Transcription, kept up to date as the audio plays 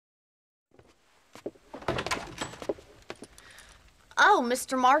Oh,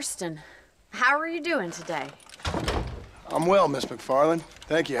 Mr. Marston. How are you doing today? I'm well, Miss McFarland.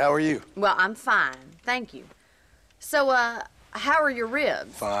 Thank you. How are you? Well, I'm fine. Thank you. So, how are your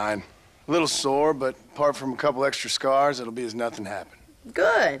ribs? Fine. A little sore, but apart from a couple extra scars, it'll be as nothing happened.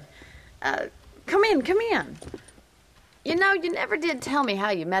 Good. Come in, come in. You know, you never did tell me how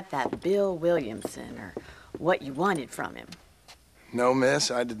you met that Bill Williamson or what you wanted from him. No,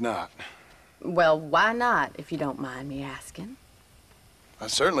 miss, I did not. Well, why not, if you don't mind me asking? I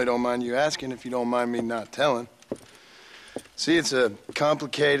certainly don't mind you asking if you don't mind me not telling. See, it's a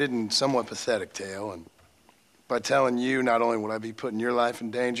complicated and somewhat pathetic tale, and by telling you, not only would I be putting your life in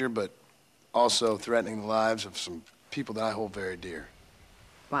danger, but also threatening the lives of some people that I hold very dear.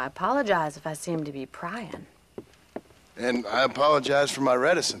 Well, I apologize if I seem to be prying. And I apologize for my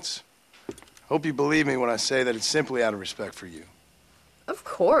reticence. Hope you believe me when I say that it's simply out of respect for you. Of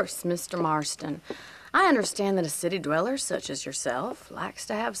course, Mr. Marston. I understand that a city dweller such as yourself likes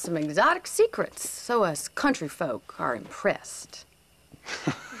to have some exotic secrets, so us country folk are impressed.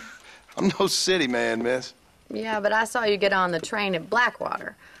 I'm no city man, miss. Yeah, but I saw you get on the train at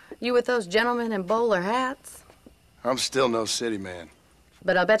Blackwater. You with those gentlemen in bowler hats? I'm still no city man.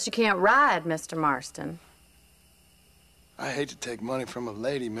 But I'll bet you can't ride, Mr. Marston. I hate to take money from a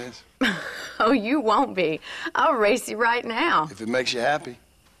lady, miss. Oh, you won't be. I'll race you right now. If it makes you happy.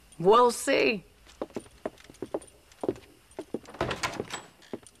 We'll see.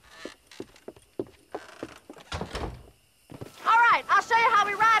 All right, I'll show you how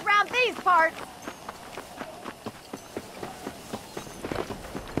we ride around these parts.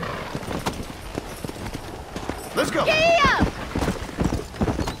 Let's go. Giddy up!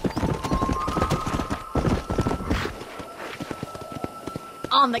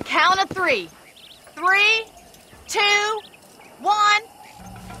 On the count of 3. 3, 2, 1,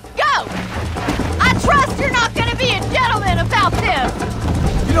 go! I trust you're not gonna be a gentleman about this!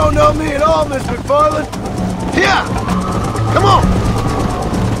 You don't know me at all, Miss McFarland. Yeah! Come on!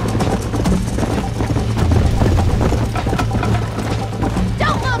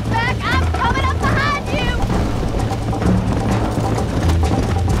 Don't look back! I'm coming up behind you!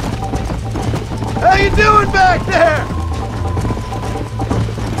 How you doing back there?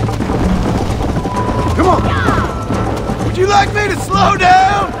 Come on! Yeah. Would you like me to slow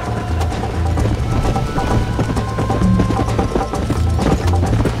down?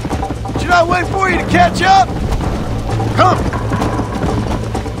 Should I wait for you to catch up? Come!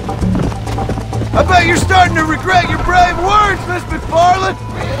 I bet you're starting to regret your brave words, Miss McFarland!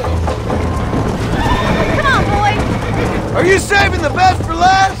 Come on, boy! Are you saving the best for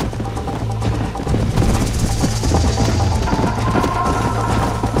last?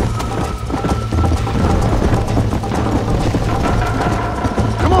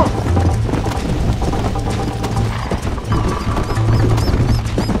 Come on!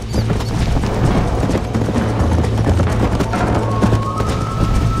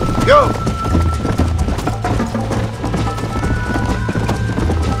 Go!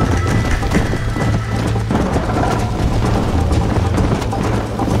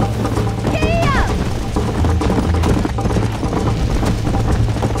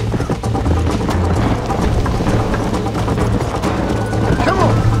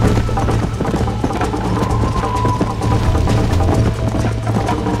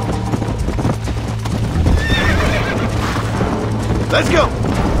 Let's go!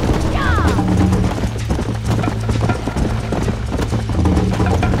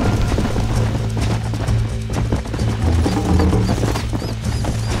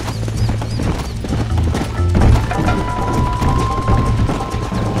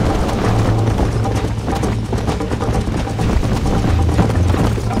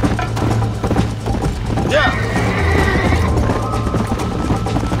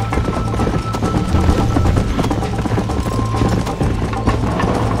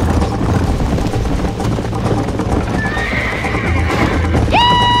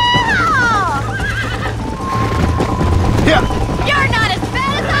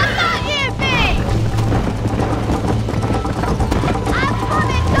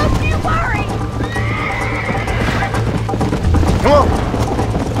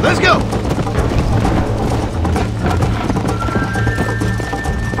 Let's go!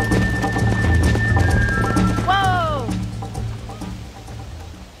 Whoa!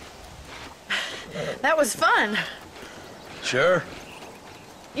 That was fun. Sure.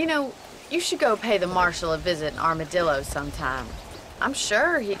 You know, you should go pay the marshal a visit in Armadillo sometime. I'm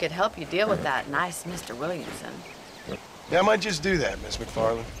sure he could help you deal with that nice Mr. Williamson. Yeah, I might just do that, Miss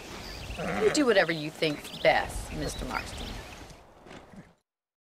McFarland. You do whatever you think's best, Mr. Marston.